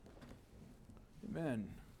Amen.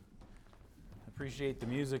 I appreciate the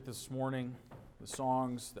music this morning, the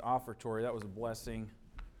songs, the offertory. That was a blessing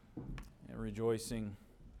and rejoicing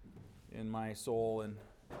in my soul, and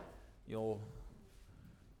you'll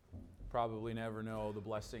probably never know the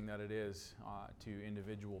blessing that it is to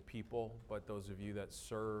individual people, but those of you that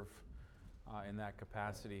serve in that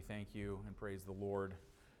capacity, thank you and praise the Lord.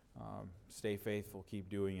 Stay faithful, keep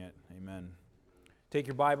doing it. Amen. Take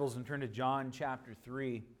your Bibles and turn to John chapter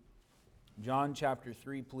 3. John chapter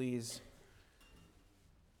 3, please.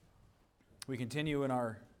 We continue in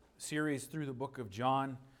our series through the book of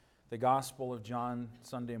John, the Gospel of John,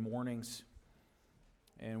 Sunday mornings.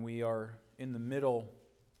 And we are in the middle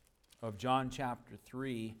of John chapter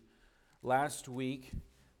 3. Last week,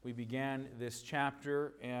 we began this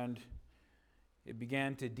chapter, and it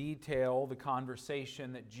began to detail the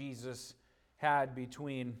conversation that Jesus had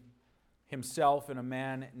between himself and a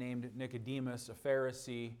man named Nicodemus, a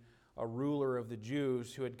Pharisee, a ruler of the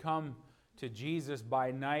Jews, who had come to Jesus by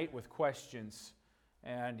night with questions.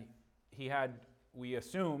 And we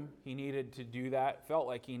assume he needed to do that, felt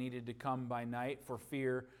like he needed to come by night for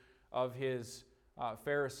fear of his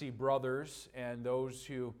Pharisee brothers and those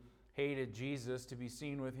who hated Jesus. To be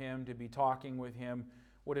seen with him, to be talking with him,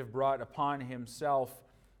 would have brought upon himself,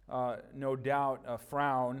 no doubt, a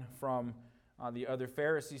frown from the other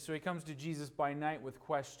Pharisees. So he comes to Jesus by night with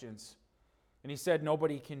questions. And he said,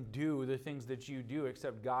 nobody can do the things that you do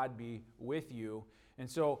except God be with you. And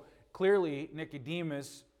so clearly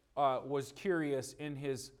Nicodemus was curious in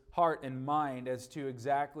his heart and mind as to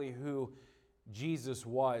exactly who Jesus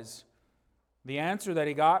was. The answer that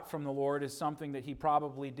he got from the Lord is something that he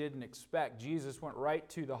probably didn't expect. Jesus went right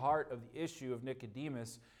to the heart of the issue of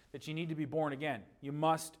Nicodemus, that you need to be born again. You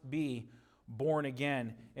must be born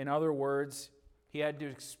again. In other words, he had to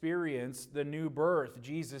experience the new birth.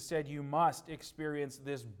 Jesus said you must experience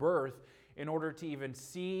this birth in order to even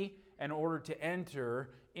see, in order to enter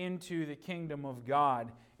into the kingdom of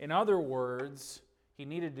God. In other words, he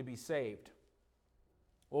needed to be saved.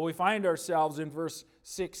 Well, we find ourselves in verse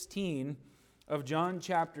 16 of John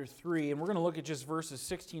chapter 3, and we're going to look at just verses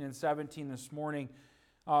 16 and 17 this morning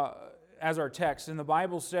as our text. And the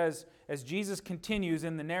Bible says, as Jesus continues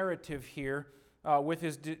in the narrative here, with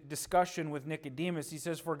his discussion with Nicodemus, he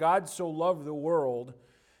says, "For God so loved the world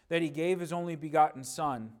that he gave his only begotten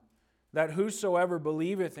Son, that whosoever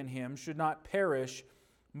believeth in him should not perish,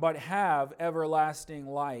 but have everlasting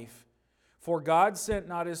life. For God sent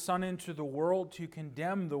not his Son into the world to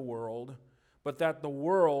condemn the world, but that the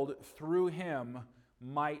world through him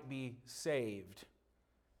might be saved."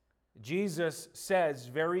 Jesus says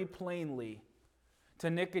very plainly to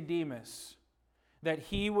Nicodemus that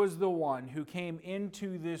he was the one who came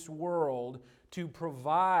into this world to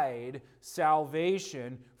provide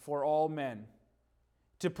salvation for all men,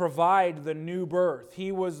 to provide the new birth.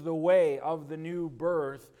 He was the way of the new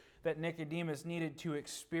birth that Nicodemus needed to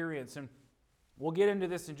experience. And we'll get into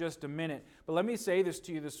this in just a minute. But let me say this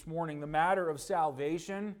to you this morning. The matter of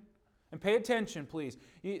salvation, and pay attention, please.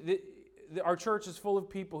 Our church is full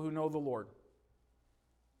of people who know the Lord.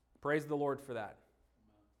 Praise the Lord for that.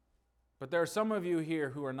 But there are some of you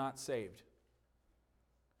here who are not saved.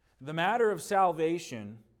 The matter of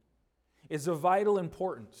salvation is of vital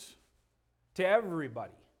importance to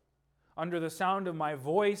everybody under the sound of my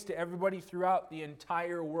voice, to everybody throughout the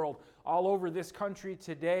entire world, all over this country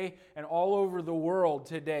today and all over the world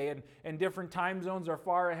today, and different time zones are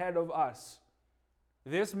far ahead of us.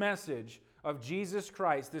 This message of Jesus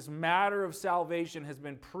Christ, this matter of salvation, has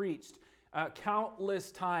been preached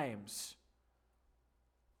countless times.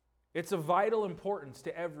 It's of vital importance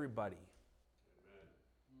to everybody.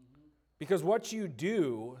 Because what you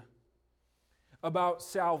do about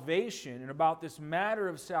salvation and about this matter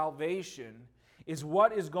of salvation is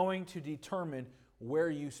what is going to determine where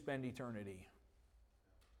you spend eternity.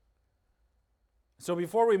 So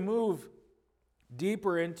before we move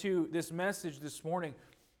deeper into this message this morning,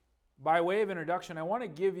 by way of introduction, I want to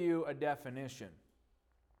give you a definition.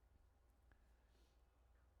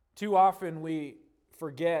 Too often we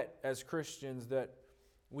forget as Christians that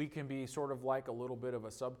we can be sort of like a little bit of a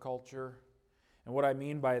subculture. And what I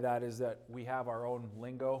mean by that is that we have our own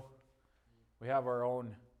lingo. We have our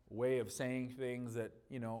own way of saying things that,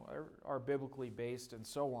 are biblically based and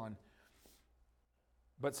so on.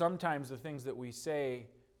 But sometimes the things that we say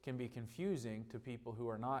can be confusing to people who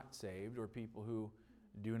are not saved or people who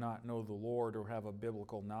do not know the Lord or have a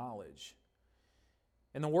biblical knowledge.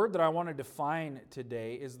 And the word that I want to define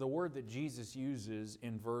today is the word that Jesus uses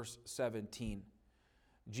in verse 17.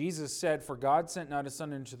 Jesus said, "For God sent not his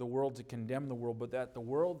Son into the world to condemn the world, but that the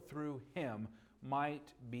world through him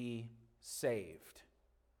might be saved."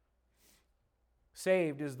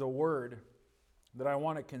 Saved is the word that I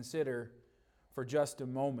want to consider for just a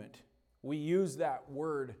moment. We use that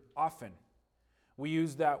word often. We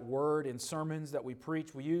use that word in sermons that we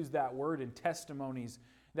preach. We use that word in testimonies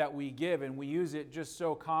that we give. And we use it just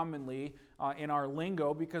so commonly in our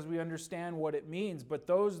lingo because we understand what it means. But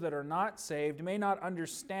those that are not saved may not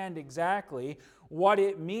understand exactly what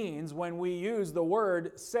it means when we use the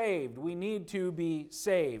word saved. We need to be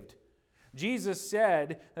saved. Jesus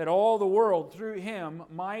said that all the world through Him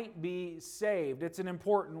might be saved. It's an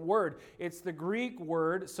important word. It's the Greek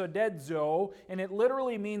word sodedzo, and it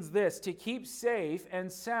literally means this: to keep safe and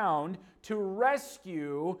sound, to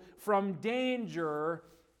rescue from danger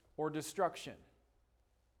or destruction.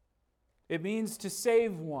 It means to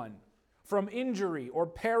save one from injury or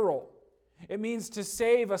peril. It means to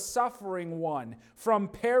save a suffering one from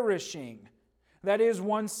perishing. That is,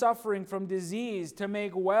 one suffering from disease, to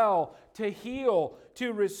make well, to heal,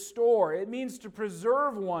 to restore. It means to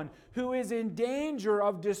preserve one who is in danger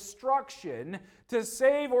of destruction, to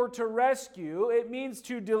save or to rescue. It means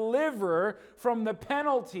to deliver from the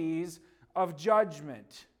penalties of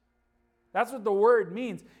judgment. That's what the word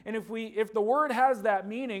means. And if the word has that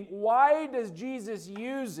meaning, why does Jesus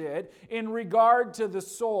use it in regard to the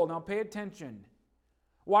soul? Now pay attention.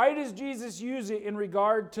 Why does Jesus use it in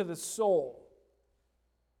regard to the soul?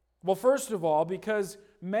 Well, first of all, because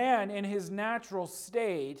man in his natural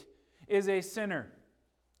state is a sinner.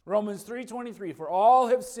 Romans 3:23, for all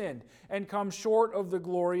have sinned and come short of the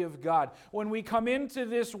glory of God. When we come into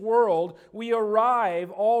this world, we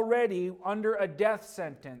arrive already under a death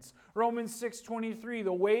sentence. Romans 6:23,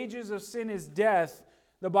 the wages of sin is death,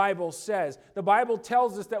 the Bible says. The Bible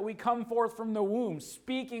tells us that we come forth from the womb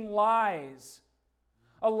speaking lies.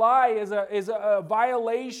 A lie is a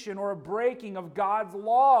violation or a breaking of God's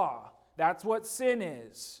law. That's what sin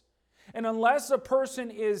is. And unless a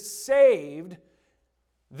person is saved,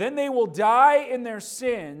 then they will die in their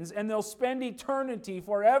sins and they'll spend eternity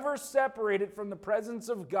forever separated from the presence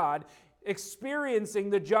of God,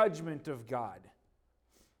 experiencing the judgment of God.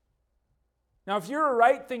 Now, if you're a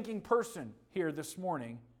right-thinking person here this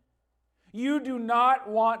morning, you do not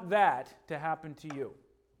want that to happen to you.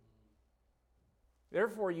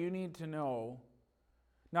 Therefore, you need to know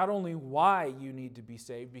not only why you need to be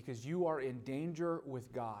saved, because you are in danger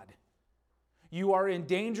with God. You are in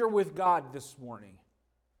danger with God this morning,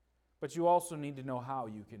 but you also need to know how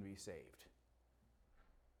you can be saved.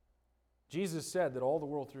 Jesus said that all the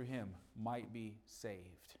world through Him might be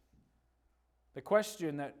saved. The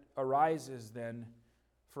question that arises then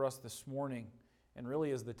for us this morning, and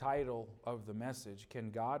really is the title of the message,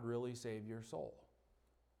 can God really save your soul?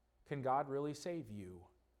 Can God really save you?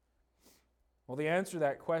 Well, the answer to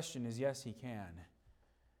that question is yes, He can.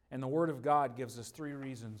 And the Word of God gives us 3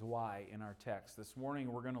 reasons why in our text. This morning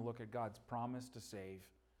we're going to look at God's promise to save.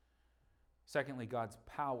 Secondly, God's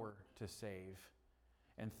power to save.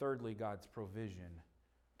 And thirdly, God's provision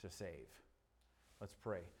to save. Let's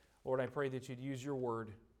pray. Lord, I pray that You'd use Your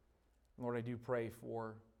Word. Lord, I do pray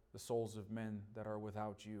for the souls of men that are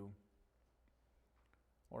without You.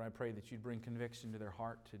 Lord, I pray that You'd bring conviction to their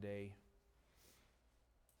heart today.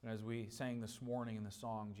 And as we sang this morning in the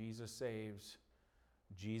song, Jesus saves,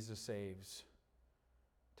 Jesus saves.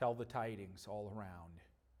 Tell the tidings all around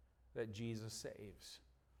that Jesus saves.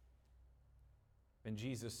 And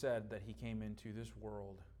Jesus said that He came into this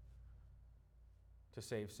world to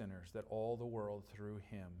save sinners, that all the world through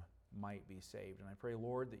Him might be saved. And I pray,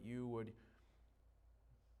 Lord, that You would,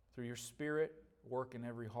 through Your Spirit, work in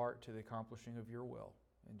every heart to the accomplishing of Your will.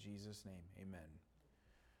 In Jesus' name, amen.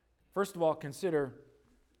 First of all, consider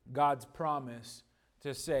God's promise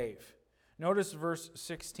to save. Notice verse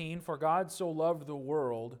 16, for God so loved the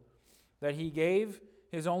world that He gave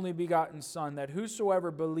His only begotten Son, that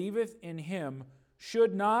whosoever believeth in Him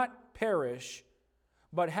should not perish,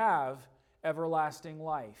 but have everlasting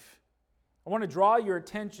life. I want to draw your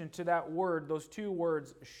attention to that word, those 2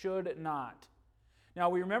 words, should not. Now,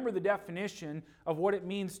 we remember the definition of what it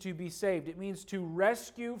means to be saved. It means to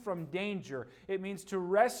rescue from danger. It means to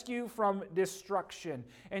rescue from destruction.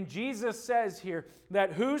 And Jesus says here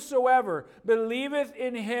that whosoever believeth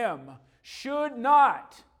in Him should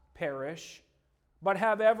not perish, but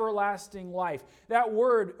have everlasting life. That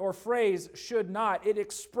word or phrase, should not, it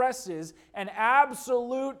expresses an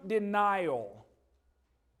absolute denial.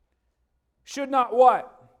 Should not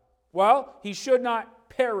what? Well, he should not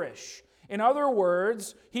perish. In other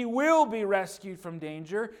words, he will be rescued from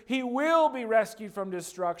danger. He will be rescued from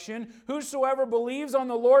destruction. Whosoever believes on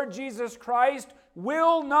the Lord Jesus Christ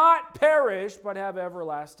will not perish, but have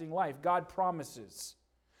everlasting life. God promises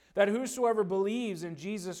that whosoever believes in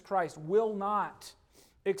Jesus Christ will not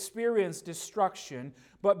experience destruction,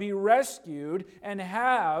 but be rescued and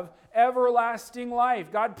have everlasting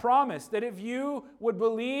life. God promised that if you would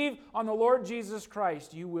believe on the Lord Jesus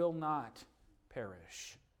Christ, you will not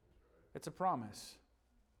perish. It's a promise.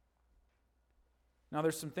 Now,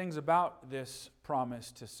 there's some things about this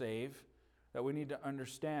promise to save that we need to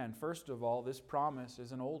understand. First of all, this promise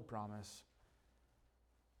is an old promise.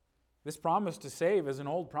 This promise to save is an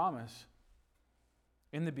old promise.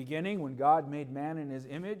 In the beginning, when God made man in His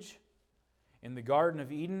image, in the Garden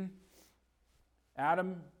of Eden,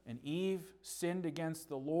 Adam and Eve sinned against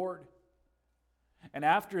the Lord. And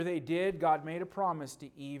after they did, God made a promise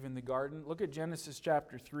to Eve in the garden. Look at Genesis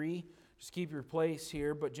chapter 3. Just keep your place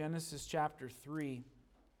here, but Genesis chapter 3.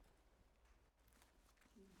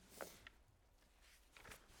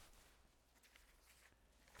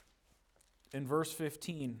 In verse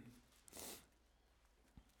 15.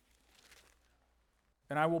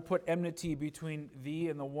 And I will put enmity between thee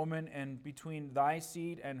and the woman, and between thy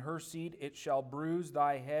seed and her seed. It shall bruise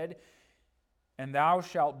thy head, and thou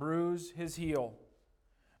shalt bruise his heel.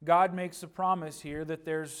 God makes a promise here that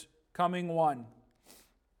there's coming one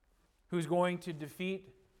who's going to defeat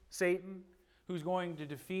Satan, who's going to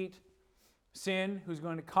defeat sin, who's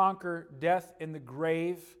going to conquer death in the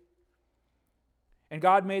grave. And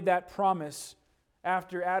God made that promise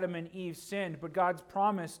after Adam and Eve sinned, but God's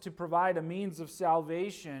promise to provide a means of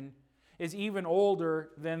salvation is even older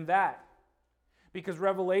than that. Because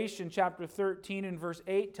Revelation chapter 13 and verse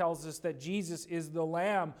 8 tells us that Jesus is the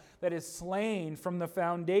Lamb that is slain from the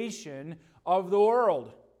foundation of the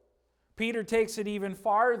world. Peter takes it even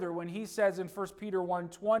farther when he says in 1 Peter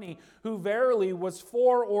 1:20, who verily was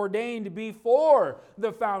foreordained before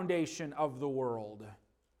the foundation of the world.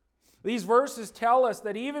 These verses tell us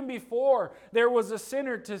that even before there was a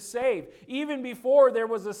sinner to save, even before there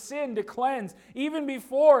was a sin to cleanse, even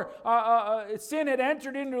before sin had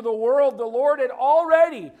entered into the world, the Lord had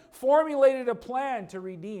already formulated a plan to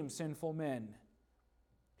redeem sinful men.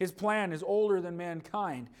 His plan is older than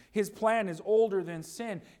mankind. His plan is older than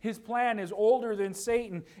sin. His plan is older than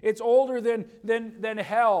Satan. It's older than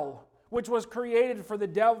hell, which was created for the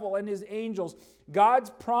devil and his angels. God's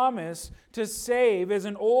promise to save is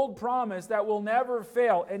an old promise that will never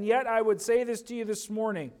fail. And yet I would say this to you this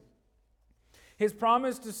morning. His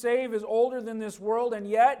promise to save is older than this world, and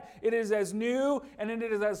yet it is as new and it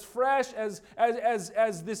is as fresh as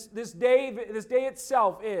this day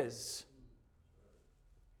itself is.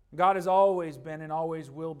 God has always been and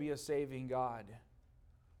always will be a saving God.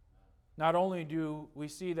 Not only do we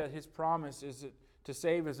see that His promise is to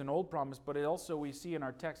save is an old promise, but also we see in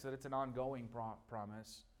our text that it's an ongoing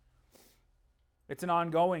promise. It's an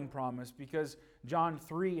ongoing promise because John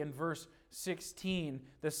 3 and verse 16,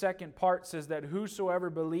 the second part says that whosoever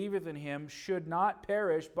believeth in Him should not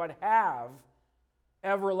perish, but have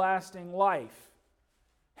everlasting life.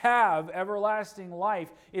 Have everlasting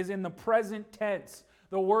life is in the present tense.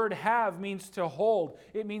 The word have means to hold.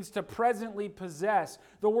 It means to presently possess.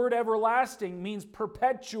 The word everlasting means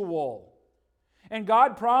perpetual. And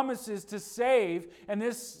God promises to save, and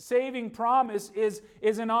this saving promise is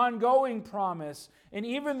an ongoing promise. And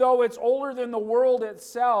even though it's older than the world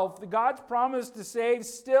itself, God's promise to save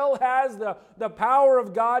still has the power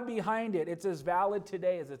of God behind it. It's as valid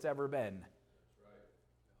today as it's ever been.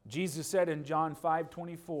 Jesus said in John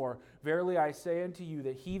 5:24, verily I say unto you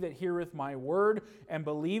that he that heareth my word and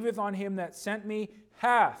believeth on him that sent me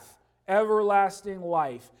hath everlasting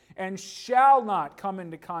life, and shall not come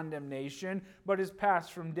into condemnation, but is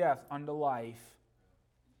passed from death unto life.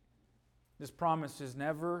 This promise has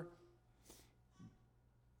never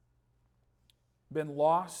been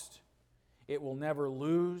lost. It will never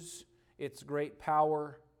lose its great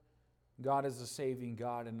power. God is a saving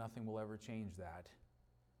God, and nothing will ever change that.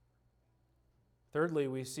 Thirdly,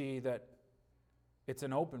 we see that it's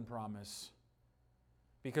an open promise,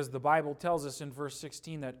 because the Bible tells us in verse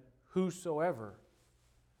 16 that whosoever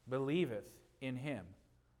believeth in Him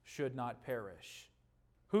should not perish.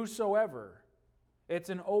 Whosoever. It's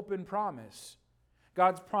an open promise.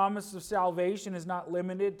 God's promise of salvation is not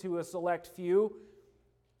limited to a select few,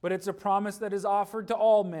 but it's a promise that is offered to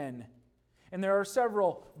all men. And there are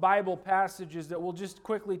several Bible passages that we'll just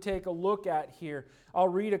quickly take a look at here. I'll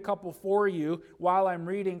read a couple for you. While I'm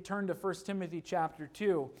reading, turn to 1 Timothy chapter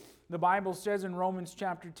 2. The Bible says in Romans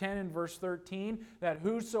chapter 10 and verse 13 that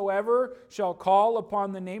whosoever shall call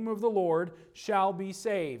upon the name of the Lord shall be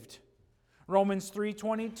saved. Romans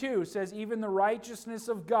 3:22 says, even the righteousness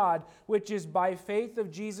of God, which is by faith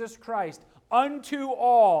of Jesus Christ, unto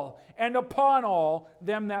all and upon all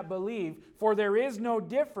them that believe. For there is no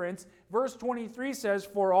difference. Verse 23 says,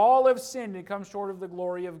 for all have sinned and come short of the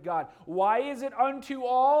glory of God. Why is it unto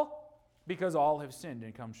all? Because all have sinned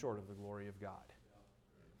and come short of the glory of God.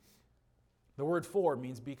 The word for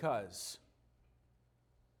means because.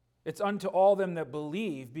 It's unto all them that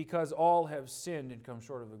believe, because all have sinned and come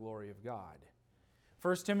short of the glory of God.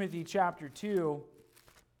 1 Timothy chapter 2,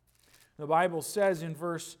 the Bible says in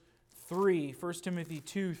verse 3, 1 Timothy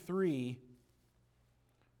 2:3,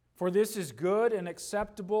 for this is good and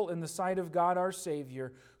acceptable in the sight of God our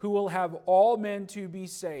Savior, who will have all men to be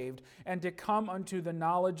saved and to come unto the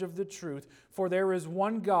knowledge of the truth. For there is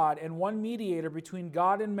one God and one mediator between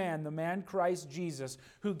God and man, the man Christ Jesus,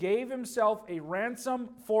 who gave himself a ransom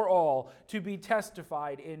for all, to be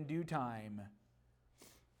testified in due time.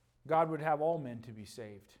 God would have all men to be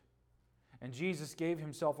saved. And Jesus gave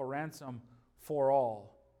himself a ransom for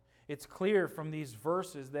all. It's clear from these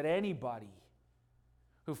verses that anybody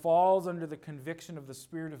who falls under the conviction of the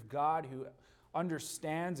Spirit of God, who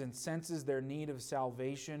understands and senses their need of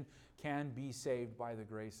salvation, can be saved by the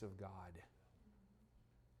grace of God.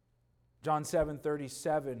 John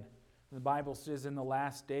 7:37, the Bible says, in the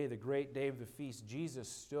last day, the great day of the feast, Jesus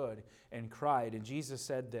stood and cried. And Jesus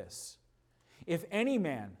said this, if any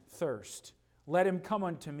man thirst, let him come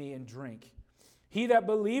unto me and drink. He that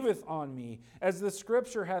believeth on me, as the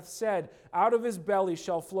Scripture hath said, out of his belly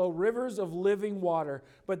shall flow rivers of living water.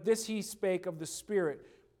 But this he spake of the Spirit,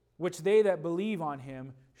 which they that believe on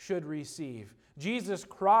him should receive. Jesus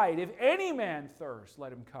cried, if any man thirst,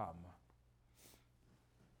 let him come.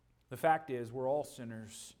 The fact is, we're all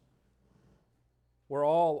sinners. We're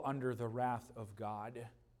all under the wrath of God.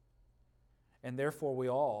 And therefore we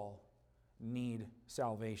all need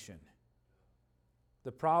salvation.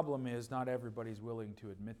 The problem is not everybody's willing to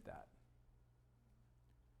admit that.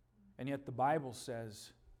 And yet the Bible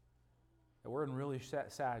says that we're in really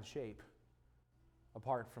sad shape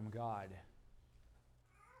apart from God.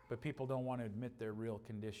 But people don't want to admit their real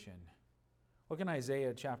condition. Look in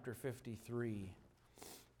Isaiah chapter 53.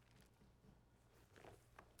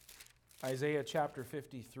 Isaiah chapter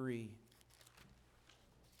 53.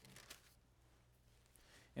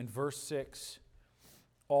 In verse 6,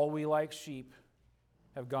 all we like sheep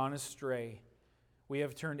have gone astray. We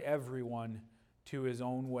have turned everyone to his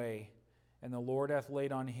own way, and the Lord hath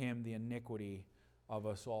laid on him the iniquity of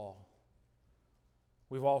us all.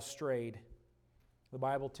 We've all strayed. The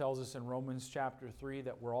Bible tells us in Romans chapter 3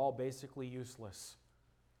 that we're all basically useless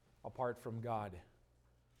apart from God.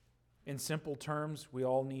 In simple terms, we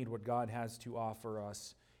all need what God has to offer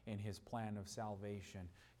us in his plan of salvation.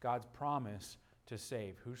 God's promise to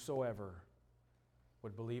save whosoever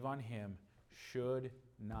would believe on him should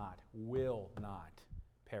not, will not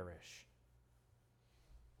perish,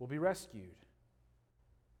 will be rescued.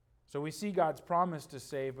 So we see God's promise to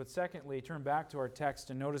save, but secondly, turn back to our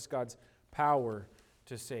text and notice God's power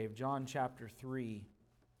to save. John chapter 3,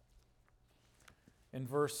 in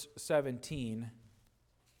verse 17.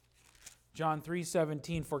 John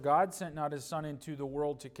 3:17, for God sent not his Son into the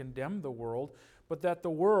world to condemn the world, but that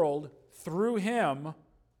the world through him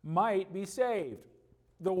might be saved.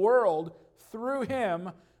 The world through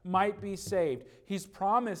him might be saved. He's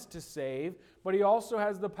promised to save, but he also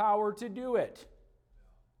has the power to do it.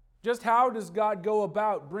 Just how does God go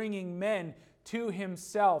about bringing men to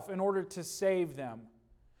himself in order to save them?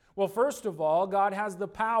 Well, first of all, God has the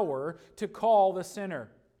power to call the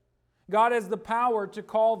sinner. God has the power to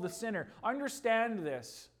call the sinner. Understand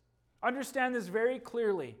this. Understand this very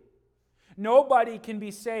clearly. Nobody can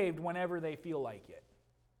be saved whenever they feel like it.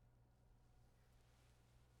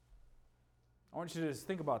 I want you to just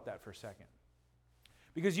think about that for a second.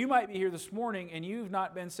 Because you might be here this morning and you've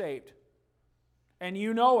not been saved. And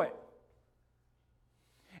you know it.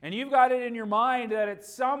 And you've got it in your mind that at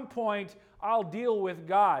some point I'll deal with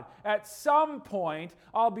God. At some point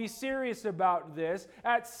I'll be serious about this.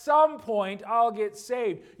 At some point I'll get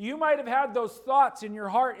saved. You might have had those thoughts in your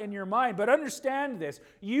heart and your mind, but understand this.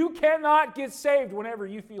 You cannot get saved whenever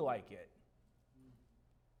you feel like it.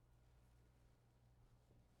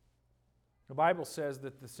 The Bible says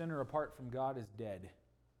that the sinner apart from God is dead.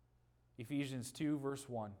 Ephesians 2, verse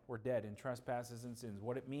 1, we're dead in trespasses and sins.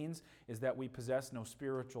 What it means is that we possess no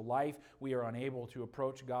spiritual life. We are unable to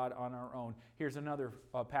approach God on our own. Here's another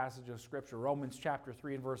passage of Scripture. Romans chapter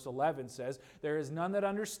 3 and verse 11 says, "There is none that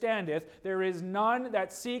understandeth, there is none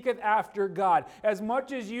that seeketh after God." As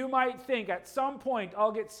much as you might think, at some point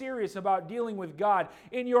I'll get serious about dealing with God,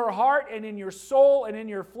 in your heart and in your soul and in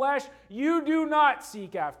your flesh, you do not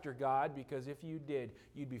seek after God, because if you did,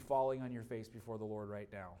 you'd be falling on your face before the Lord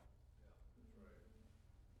right now.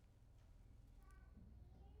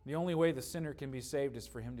 The only way the sinner can be saved is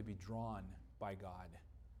for him to be drawn by God.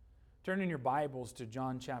 Turn in your Bibles to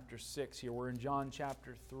John chapter 6 here. We're in John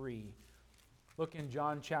chapter 3. Look in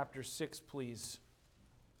John chapter 6, please,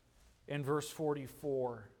 in verse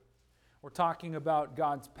 44. We're talking about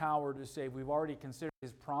God's power to save. We've already considered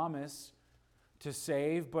His promise to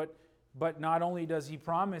save, but not only does He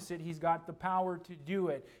promise it, He's got the power to do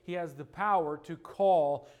it. He has the power to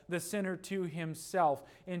call the sinner to Himself.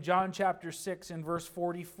 In John chapter 6 and verse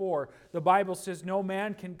 44, the Bible says, "No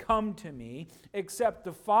man can come to me except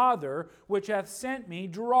the Father which hath sent me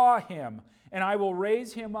draw him, and I will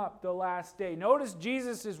raise him up the last day." Notice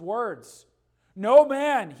Jesus' words. No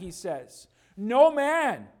man, He says, no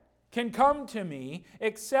man can come to me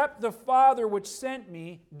except the Father which sent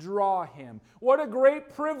me draw him. What a great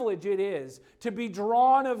privilege it is to be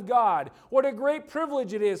drawn of God. What a great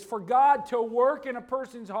privilege it is for God to work in a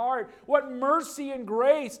person's heart. What mercy and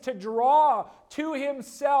grace to draw to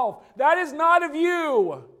Himself. That is not of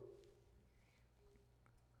you.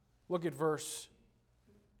 Look at verse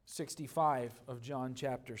 65 of John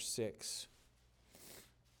chapter 6.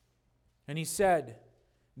 "And He said,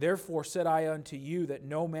 Therefore said I unto you that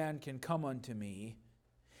no man can come unto me,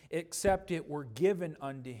 except it were given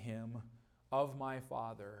unto him of my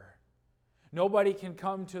Father." Nobody can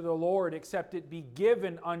come to the Lord except it be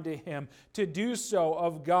given unto him to do so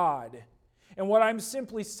of God. And what I'm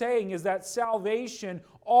simply saying is that salvation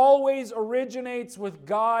always originates with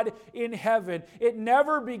God in heaven. It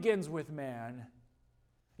never begins with man.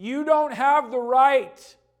 You don't have the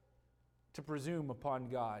right to presume upon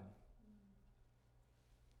God.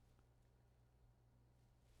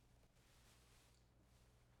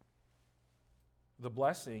 The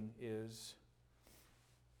blessing is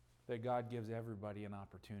that God gives everybody an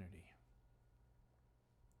opportunity.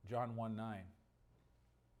 John 1:9,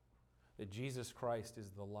 that Jesus Christ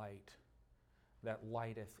is the light that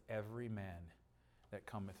lighteth every man that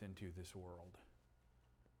cometh into this world.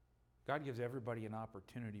 God gives everybody an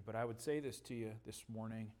opportunity, but I would say this to you this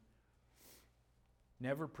morning: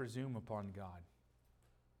 never presume upon God.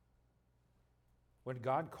 When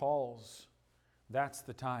God calls, that's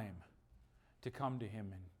the time to come to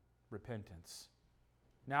Him in repentance.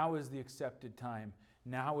 Now is the accepted time.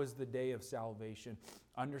 Now is the day of salvation.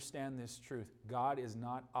 Understand this truth: God is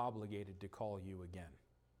not obligated to call you again.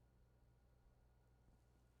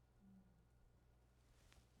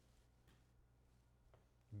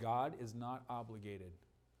 God is not obligated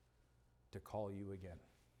to call you again.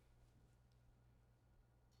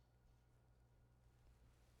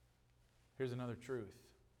 Here's another truth: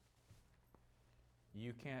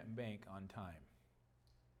 you can't bank on time.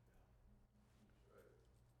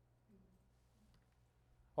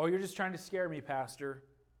 "Oh, you're just trying to scare me, Pastor."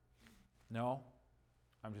 No,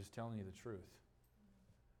 I'm just telling you the truth.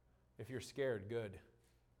 If you're scared, good,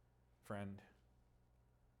 friend,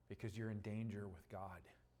 because you're in danger with God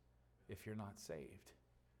if you're not saved.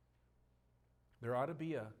 There ought to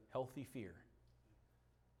be a healthy fear.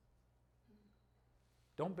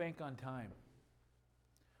 Don't bank on time.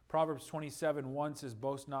 Proverbs 27:1 says,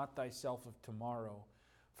 "Boast not thyself of tomorrow,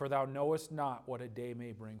 for thou knowest not what a day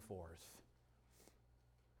may bring forth."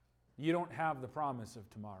 You don't have the promise of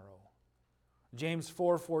tomorrow. James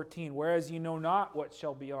 4:14, "Whereas ye know not what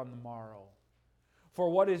shall be on the morrow. For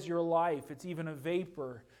what is your life? It's even a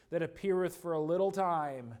vapor that appeareth for a little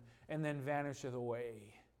time and then vanisheth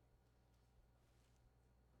away."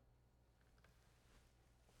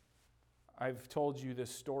 I've told you this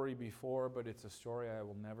story before, but it's a story I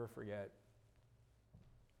will never forget.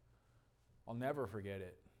 I'll never forget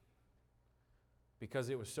it, because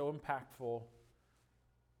it was so impactful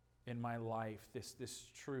in my life, this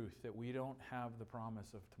truth that we don't have the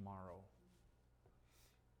promise of tomorrow.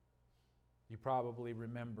 You probably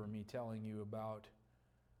remember me telling you about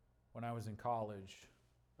when I was in college,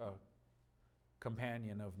 a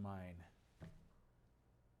companion of mine.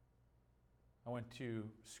 I went to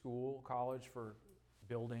college for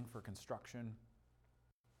building, for construction.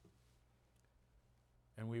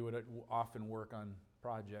 And we would often work on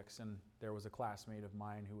projects, and there was a classmate of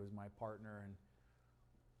mine who was my partner, and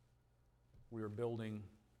we were building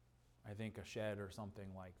I think a shed or something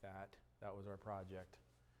like that. That was our project.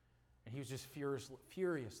 And he was just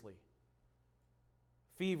furiously,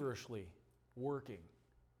 feverishly working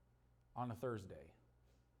on a Thursday.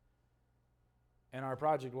 And our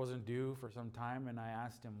project wasn't due for some time, and I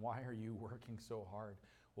asked him, why are you working so hard?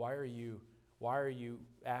 Why are you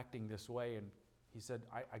acting this way? And he said,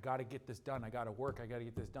 I got to get this done. I got to work. I got to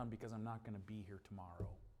get this done because I'm not going to be here tomorrow.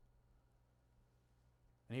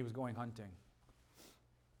 And he was going hunting.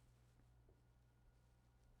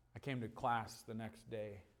 I came to class the next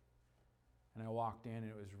day, and I walked in, and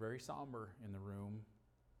it was very somber in the room.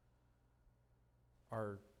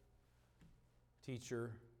 Our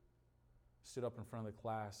teacher stood up in front of the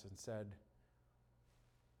class and said,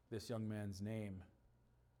 this young man's name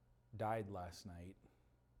died last night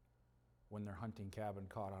when their hunting cabin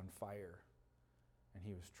caught on fire, and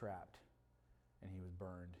he was trapped, and he was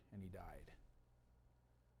burned, and he died.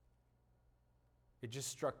 It just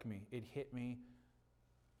struck me. It hit me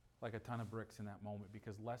like a ton of bricks in that moment,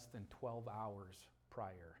 because less than 12 hours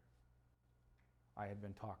prior, I had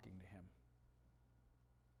been talking to him,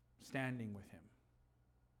 standing with him,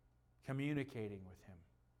 communicating with him.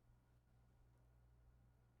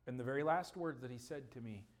 And the very last words that he said to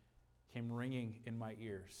me came ringing in my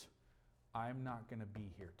ears. I'm not going to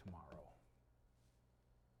be here tomorrow.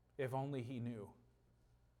 If only he knew.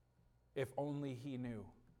 If only he knew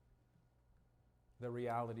the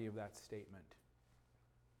reality of that statement.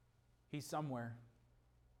 He's somewhere,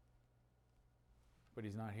 but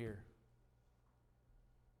he's not here.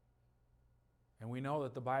 And we know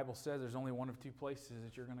that the Bible says there's only one of two places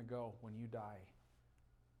that you're going to go when you die.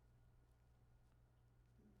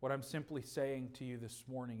 What I'm simply saying to you this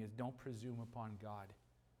morning is don't presume upon God.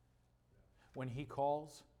 When He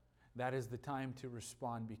calls, that is the time to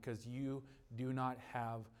respond, because you do not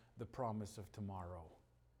have the promise of tomorrow.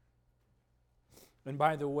 And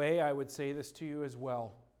by the way, I would say this to you as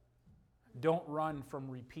well. Don't run from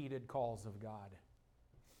repeated calls of God.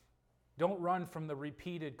 Don't run from the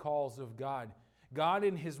repeated calls of God. God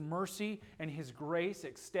in His mercy and His grace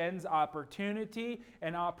extends opportunity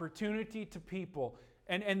to people.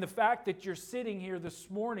 And the fact that you're sitting here this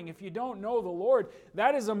morning, if you don't know the Lord,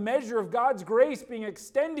 that is a measure of God's grace being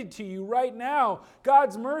extended to you right now.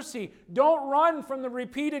 God's mercy. Don't run from the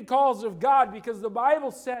repeated calls of God, because the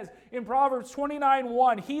Bible says in Proverbs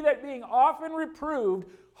 29:1, he that being often reproved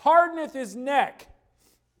hardeneth his neck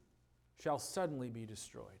shall suddenly be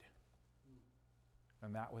destroyed,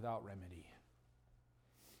 and that without remedy.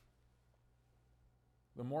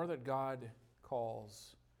 The more that God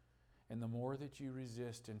calls, and the more that you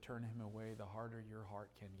resist and turn Him away, the harder your heart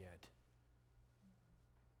can get.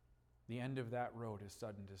 The end of that road is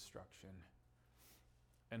sudden destruction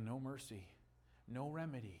and no mercy, no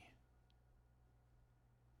remedy.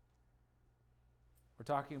 We're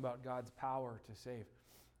talking about God's power to save.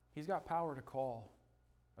 He's got power to call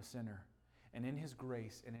a sinner, and in His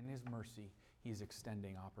grace and in His mercy, He's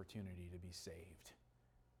extending opportunity to be saved.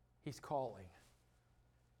 He's calling.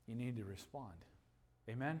 You need to respond.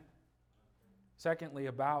 Amen? Secondly,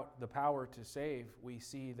 about the power to save, we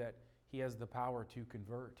see that He has the power to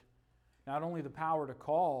convert. Not only the power to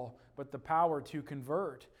call, but the power to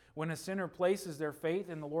convert. When a sinner places their faith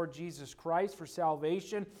in the Lord Jesus Christ for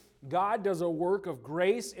salvation, God does a work of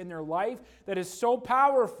grace in their life that is so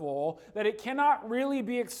powerful that it cannot really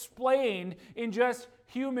be explained in just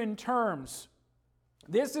human terms.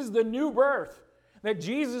 This is the new birth that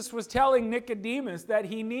Jesus was telling Nicodemus that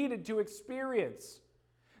he needed to experience.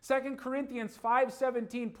 2 Corinthians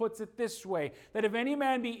 5:17 puts it this way, that if any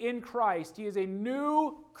man be in Christ, he is a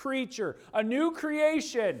new creature, a new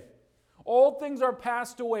creation. Old things are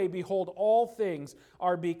passed away. Behold, all things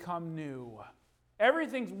are become new.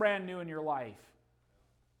 Everything's brand new in your life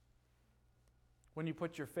when you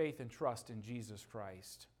put your faith and trust in Jesus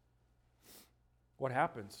Christ. What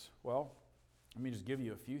happens? Well, let me just give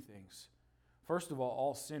you a few things. First of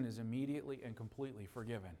all sin is immediately and completely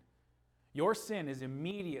forgiven. Your sin is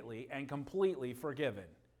immediately and completely forgiven.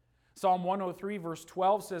 Psalm 103 verse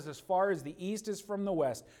 12 says, as far as the east is from the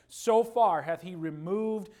west, so far hath He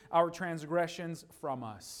removed our transgressions from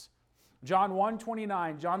us. John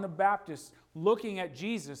 1:29, John the Baptist, looking at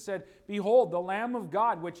Jesus, said, behold, the Lamb of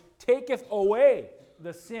God, which taketh away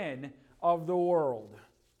the sin of the world.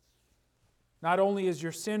 Not only is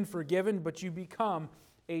your sin forgiven, but you become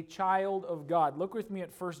a child of God. Look with me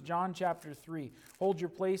at 1 John chapter 3. Hold your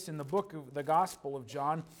place in the book of the Gospel of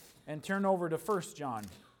John and turn over to 1 John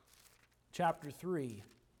chapter 3.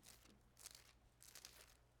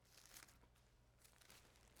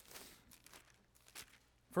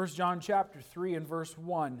 First John chapter 3 and verse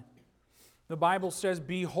 1. The Bible says,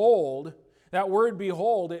 behold, That word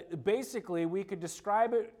behold, basically we could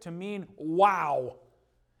describe it to mean wow.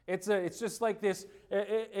 It's just like this,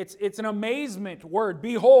 it's an amazement word.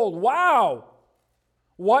 Behold, wow!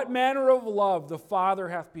 What manner of love the Father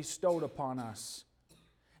hath bestowed upon us,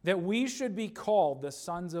 that we should be called the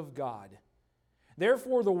sons of God.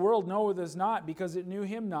 Therefore the world knoweth us not, because it knew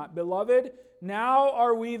Him not. Beloved, now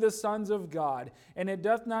are we the sons of God, and it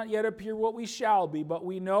doth not yet appear what we shall be, but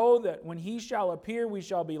we know that when He shall appear, we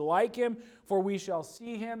shall be like Him, for we shall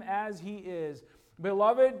see Him as He is.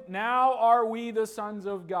 Beloved, now are we the sons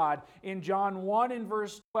of God. In John 1 and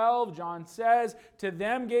verse 12, John says, to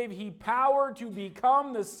them gave He power to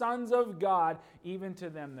become the sons of God, even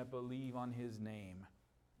to them that believe on His name.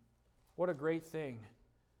 What a great thing.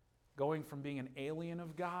 Going from being an alien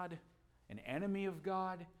of God, an enemy of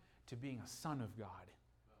God, to being a son of God.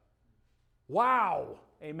 Wow!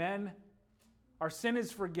 Amen? Our sin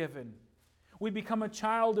is forgiven. We become a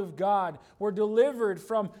child of God. We're delivered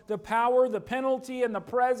from the power, the penalty, and the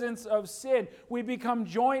presence of sin. We become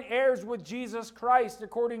joint heirs with Jesus Christ,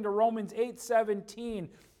 according to Romans 8:17.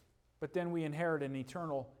 But then we inherit an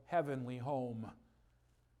eternal heavenly home.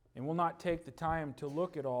 And we'll not take the time to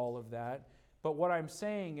look at all of that. But what I'm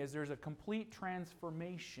saying is there's a complete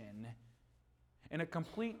transformation and a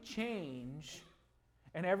complete change,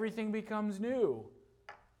 and everything becomes new.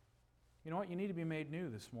 You know what? You need to be made new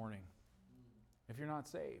this morning if you're not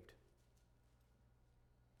saved.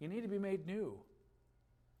 You need to be made new.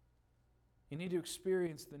 You need to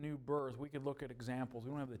experience the new birth. We could look at examples.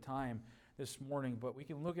 We don't have the time this morning, but we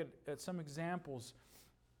can look at some examples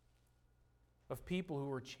of people who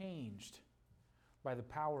were changed by the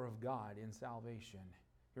power of God in salvation.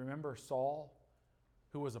 You remember Saul,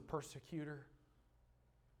 who was a persecutor,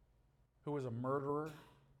 who was a murderer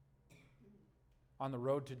on the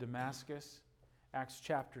road to Damascus? Acts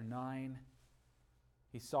chapter 9.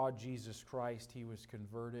 He saw Jesus Christ. He was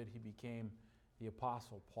converted. He became the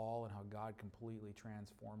Apostle Paul, and how God completely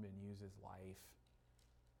transformed and used his life.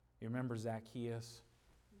 You remember Zacchaeus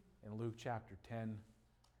in Luke chapter 10,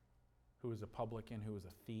 who was a publican, who was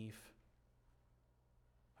a thief.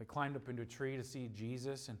 He climbed up into a tree to see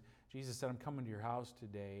Jesus, and Jesus said, I'm coming to your house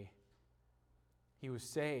today. He was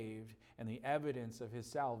saved, and the evidence of his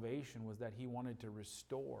salvation was that he wanted to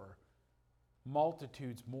restore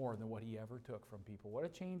multitudes more than what he ever took from people. What a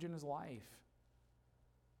change in his life.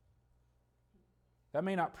 That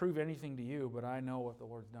may not prove anything to you, but I know what the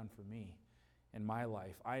Lord's done for me in my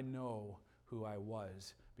life. I know who I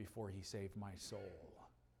was before He saved my soul.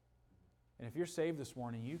 And if you're saved this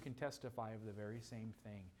morning, you can testify of the very same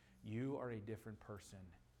thing. You are a different person.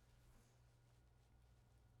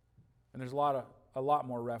 And there's a lot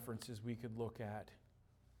more references we could look at.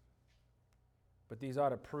 But these ought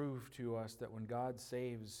to prove to us that when God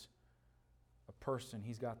saves a person,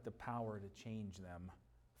 He's got the power to change them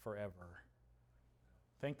forever.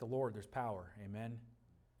 Thank the Lord, there's power. Amen?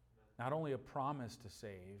 Not only a promise to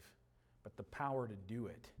save, but the power to do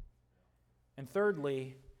it. And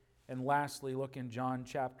thirdly, and lastly, look in John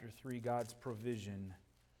chapter 3, God's provision.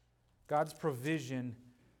 God's provision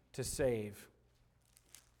to save.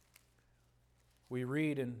 We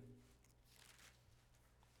read in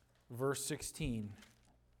verse 16,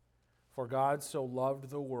 for God so loved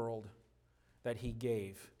the world that He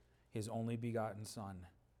gave His only begotten Son,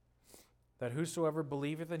 that whosoever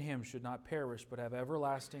believeth in Him should not perish, but have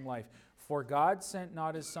everlasting life. For God sent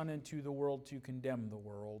not His Son into the world to condemn the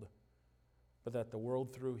world, but that the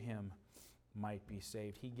world through Him might be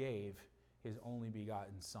saved. He gave His only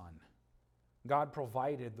begotten Son. God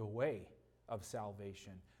provided the way of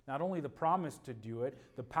salvation. Not only the promise to do it,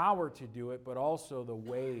 the power to do it, but also the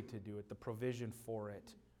way to do it, the provision for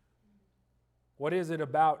it. What is it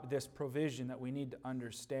about this provision that we need to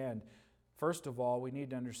understand? First of all, we need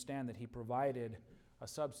to understand that He provided a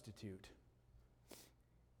substitute.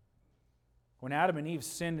 When Adam and Eve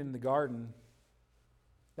sinned in the garden,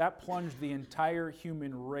 that plunged the entire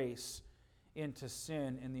human race into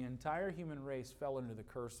sin, and the entire human race fell under the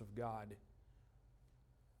curse of God.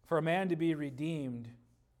 For a man to be redeemed,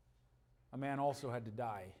 a man also had to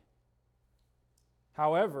die.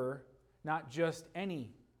 However, not just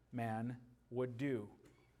any man would do.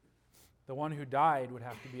 The one who died would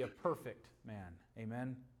have to be a perfect man.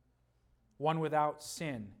 Amen? One without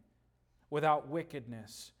sin, without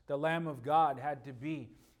wickedness. The Lamb of God had to be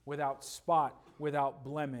without spot, without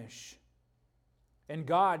blemish. And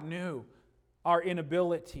God knew our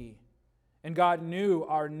inability. And God knew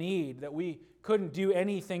our need, that we couldn't do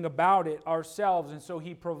anything about it ourselves. And so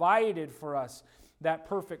He provided for us that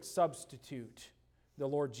perfect substitute, the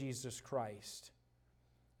Lord Jesus Christ.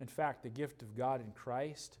 In fact, the gift of God in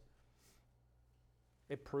Christ,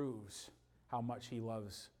 it proves how much He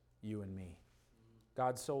loves you and me.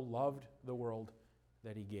 God so loved the world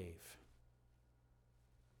that He gave.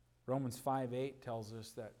 Romans 5:8 tells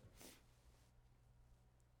us that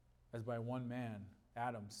as by one man,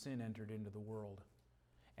 Adam, sin entered into the world,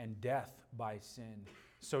 and death by sin.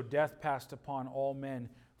 So death passed upon all men,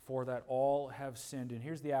 for that all have sinned. And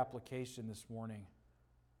here's the application this morning.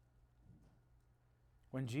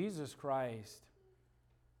 When Jesus Christ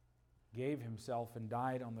gave Himself and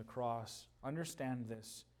died on the cross, understand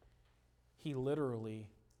this, He literally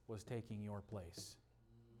was taking your place.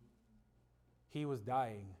 He was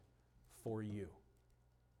dying for you,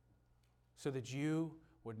 so that you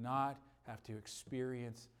would not have to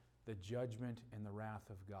experience the judgment and the wrath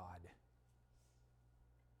of God.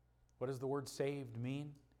 What does the word saved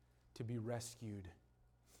mean? To be rescued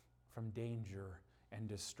from danger and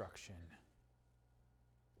destruction.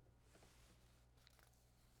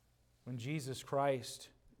 When Jesus Christ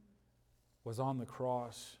was on the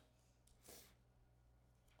cross,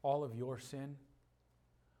 all of your sin,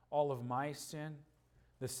 all of my sin,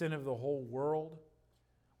 the sin of the whole world,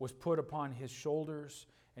 was put upon His shoulders,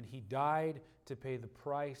 and He died to pay the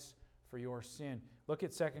price for your sin. Look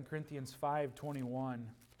at 2 Corinthians 5:21.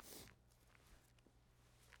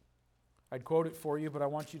 I'd quote it for you, but I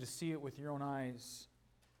want you to see it with your own eyes.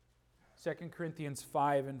 2 Corinthians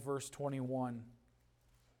 5 and verse 21.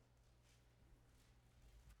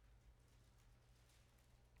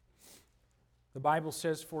 The Bible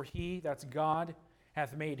says, "For He," that's God,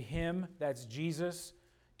 "hath made Him," that's Jesus,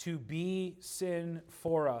 "to be sin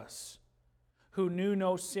for us, who knew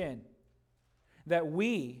no sin, that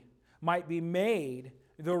we might be made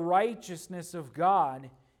the righteousness of God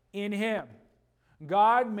in Him."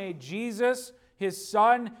 God made Jesus, His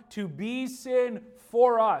Son, to be sin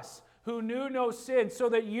for us, who knew no sin, so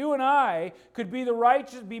that you and I could be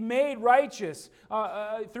made righteous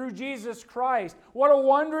through Jesus Christ. What a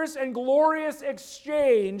wondrous and glorious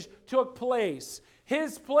exchange took place.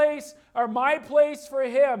 His place, or my place for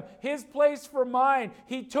Him, His place for mine.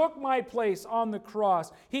 He took my place on the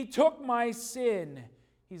cross. He took my sin.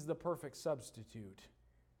 He's the perfect substitute.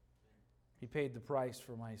 He paid the price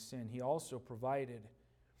for my sin. He also provided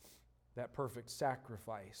that perfect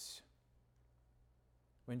sacrifice.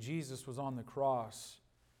 When Jesus was on the cross,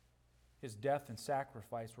 His death and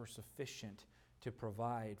sacrifice were sufficient to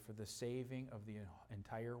provide for the saving of the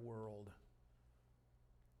entire world.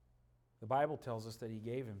 The Bible tells us that He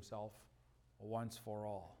gave Himself once for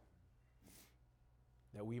all,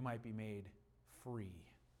 that we might be made free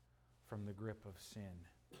from the grip of sin.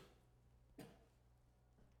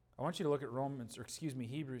 I want you to look at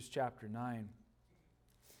Hebrews chapter 9,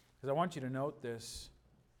 because I want you to note this.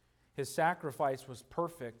 His sacrifice was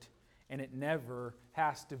perfect, and it never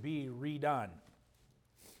has to be redone.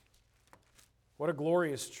 What a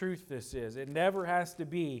glorious truth this is. It never has to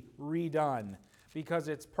be redone, because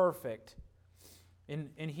it's perfect.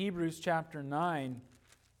 In Hebrews chapter 9,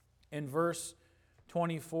 in verse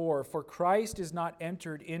 24, "For Christ is not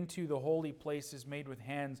entered into the holy places made with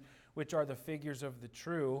hands, which are the figures of the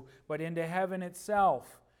true, but into heaven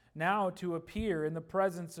itself, now to appear in the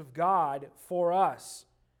presence of God for us.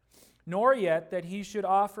 Nor yet that He should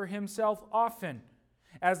offer Himself often,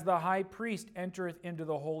 as the high priest entereth into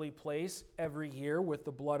the holy place every year with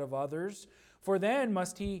the blood of others. For then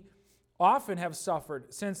must He often have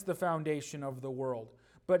suffered since the foundation of the world.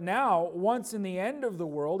 But now, once in the end of the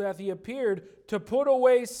world, hath He appeared to put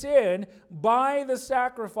away sin by the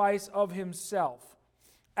sacrifice of Himself.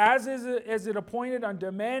 As it appointed unto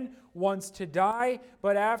men once to die,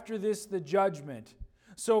 but after this the judgment.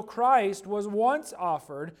 So Christ was once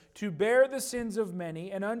offered to bear the sins of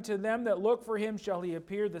many, and unto them that look for Him shall He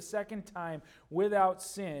appear the second time without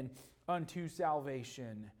sin unto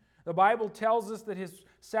salvation." The Bible tells us that His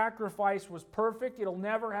sacrifice was perfect. It'll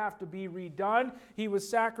never have to be redone. He was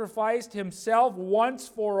sacrificed Himself once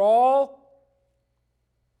for all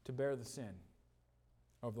to bear the sin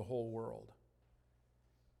of the whole world.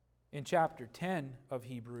 In chapter 10 of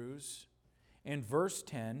Hebrews, in verse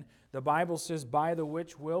 10, the Bible says, "By the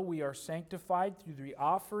which will we are sanctified through the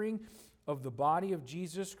offering of the body of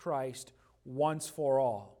Jesus Christ once for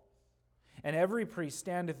all. And every priest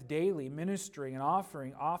standeth daily ministering and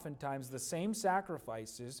offering oftentimes the same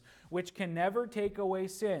sacrifices, which can never take away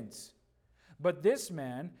sins. But this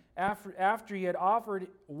man, after he had offered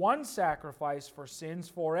one sacrifice for sins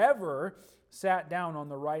forever, sat down on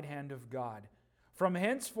the right hand of God. From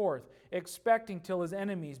henceforth, expecting till his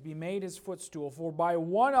enemies be made his footstool. For by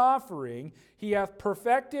one offering He hath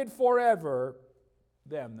perfected forever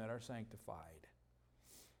them that are sanctified."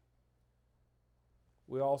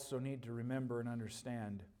 We also need to remember and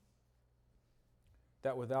understand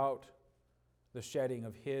that without the shedding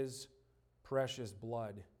of His precious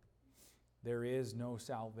blood, there is no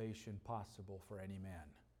salvation possible for any man.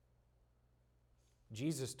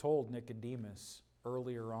 Jesus told Nicodemus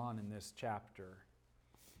earlier on in this chapter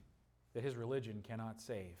that his religion cannot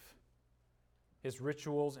save. His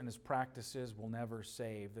rituals and his practices will never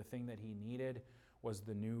save. The thing that he needed was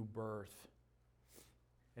the new birth.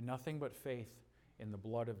 And nothing but faith in the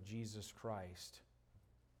blood of Jesus Christ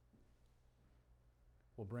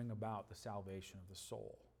will bring about the salvation of the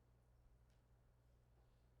soul.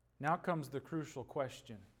 Now comes the crucial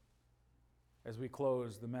question as we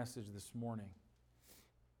close the message this morning.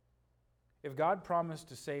 If God promised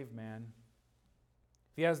to save man,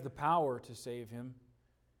 if He has the power to save him,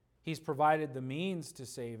 He's provided the means to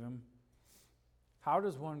save him, how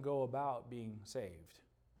does one go about being saved?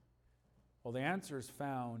 Well, the answer is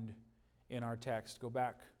found in our text. Go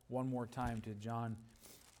back one more time to John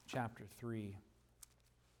chapter 3.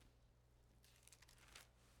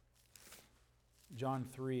 John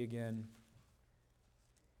 3 again,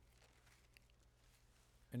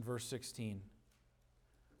 in verse 16.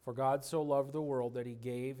 For God so loved the world that He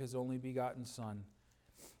gave His only begotten Son,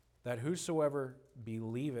 that whosoever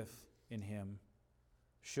believeth in Him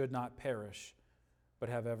should not perish, but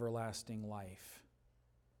have everlasting life.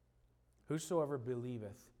 Whosoever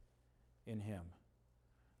believeth in Him.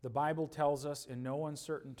 The Bible tells us in no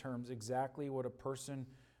uncertain terms exactly what a person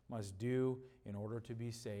must do in order to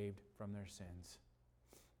be saved from their sins.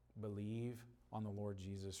 Believe on the Lord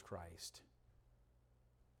Jesus Christ.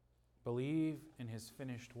 Believe in His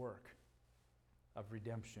finished work of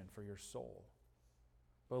redemption for your soul.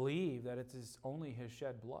 Believe that it is only His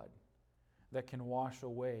shed blood that can wash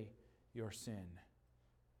away your sin.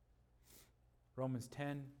 Romans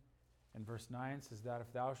 10 and verse 9 says that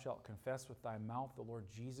if thou shalt confess with thy mouth the Lord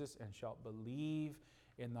Jesus and shalt believe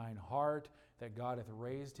in thine heart that God hath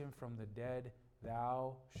raised Him from the dead,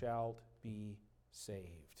 thou shalt be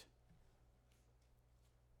saved.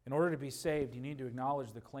 In order to be saved, you need to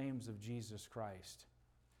acknowledge the claims of Jesus Christ.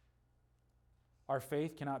 Our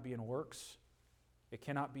faith cannot be in works. It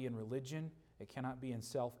cannot be in religion. It cannot be in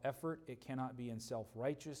self-effort. It cannot be in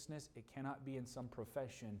self-righteousness. It cannot be in some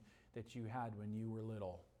profession that you had when you were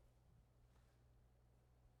little.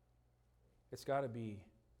 It's got to be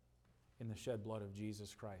in the shed blood of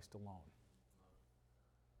Jesus Christ alone.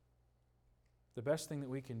 The best thing that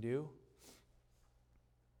we can do,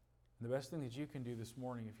 and the best thing that you can do this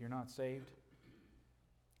morning if you're not saved,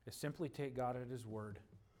 is simply take God at His word.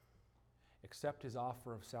 Accept His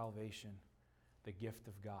offer of salvation, the gift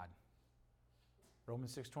of God.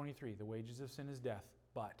 Romans 6:23, the wages of sin is death,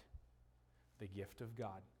 but the gift of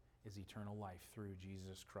God is eternal life through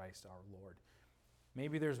Jesus Christ our Lord.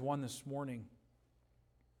 Maybe there's one this morning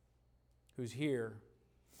who's here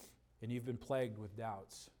and you've been plagued with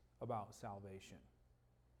doubts about salvation.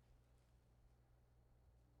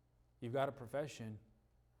 You've got a profession,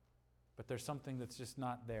 but there's something that's just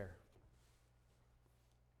not there.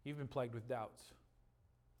 You've been plagued with doubts,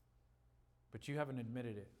 but you haven't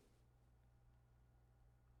admitted it.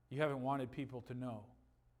 You haven't wanted people to know.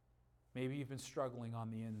 Maybe you've been struggling on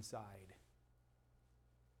the inside.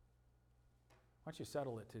 Why don't you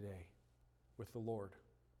settle it today with the Lord?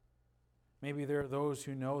 Maybe there are those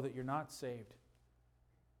who know that you're not saved,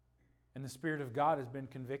 and the Spirit of God has been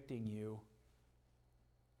convicting you.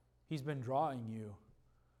 He's been drawing you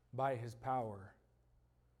by His power.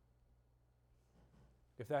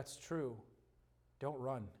 If that's true, don't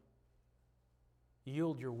run.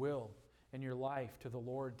 Yield your will and your life to the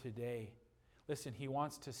Lord today. Listen, He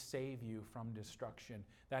wants to save you from destruction.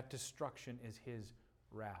 That destruction is His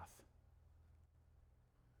wrath.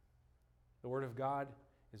 The Word of God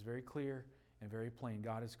is very clear and very plain.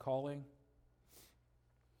 God is calling,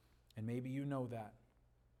 and maybe you know that.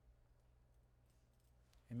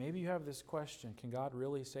 And maybe you have this question, can God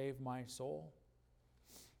really save my soul?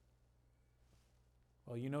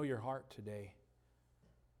 Well, you know your heart today.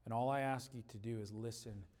 And all I ask you to do is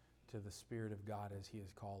listen to the Spirit of God as He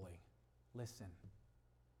is calling. Listen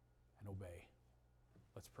and obey.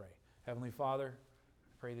 Let's pray. Heavenly Father,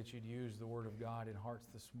 I pray that you'd use the Word of God in hearts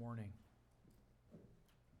this morning.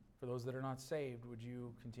 For those that are not saved, would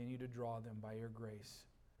you continue to draw them by your grace?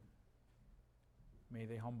 May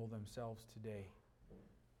they humble themselves today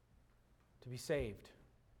to be saved,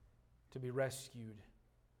 to be rescued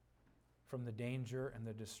from the danger and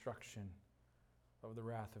the destruction of the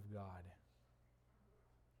wrath of God.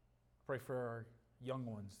 Pray for our young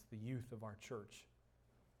ones, the youth of our church,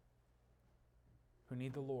 who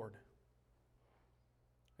need the Lord.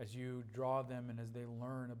 As you draw them and as they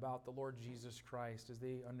learn about the Lord Jesus Christ, as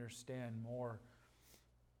they understand more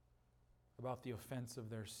about the offense of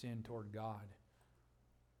their sin toward God,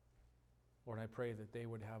 Lord, I pray that they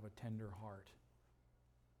would have a tender heart.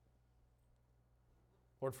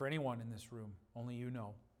 Lord, for anyone in this room, only you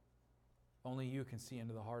know. Only you can see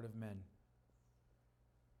into the heart of men.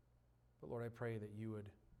 But Lord, I pray that you would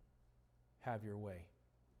have your way.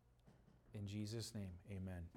 In Jesus' name, amen.